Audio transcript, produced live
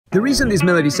The reason this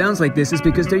melody sounds like this is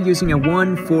because they're using a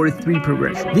 1-4-3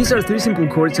 progression. These are three simple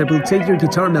chords that will take your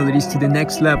guitar melodies to the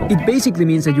next level. It basically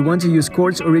means that you want to use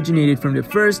chords originated from the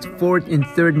first, fourth, and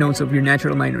third notes of your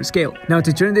natural minor scale. Now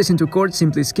to turn this into chords,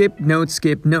 simply skip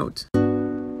note.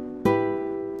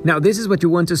 Now this is what you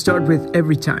want to start with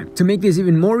every time. To make this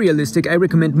even more realistic, I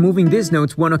recommend moving these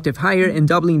notes one octave higher and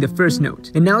doubling the first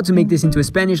note. And now to make this into a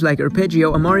Spanish-like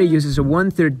arpeggio, Amari uses a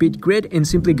 1/3 beat grid and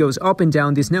simply goes up and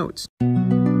down these notes.